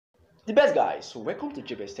The best guys, welcome to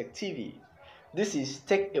Jaybest Tech TV. This is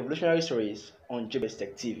Tech Evolutionary Series on Jaybest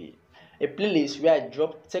Tech TV, a playlist where I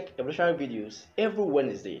drop tech evolutionary videos every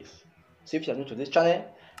Wednesdays. So if you are new to this channel,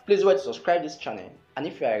 please wait to subscribe this channel, and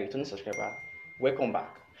if you are a returning subscriber, welcome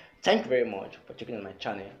back. Thank you very much for checking out my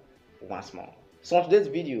channel once more. So on today's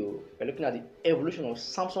video, we're looking at the evolution of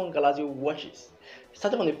Samsung Galaxy watches,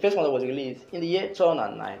 starting from the first one that was released in the year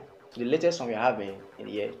 2009 to the latest one we are having in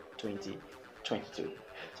the year 2022.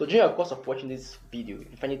 So during your course of watching this video,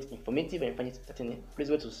 if you find it informative and you find it entertaining, please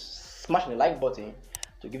wait to smash the like button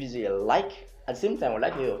to give this video a like. At the same time, I would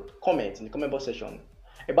like your comment in the comment box section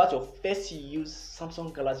about your first used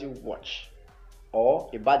Samsung Galaxy watch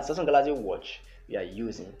or about the Samsung Galaxy watch you are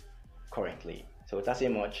using currently. So without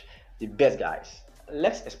saying much, the best guys,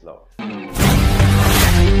 let's explore.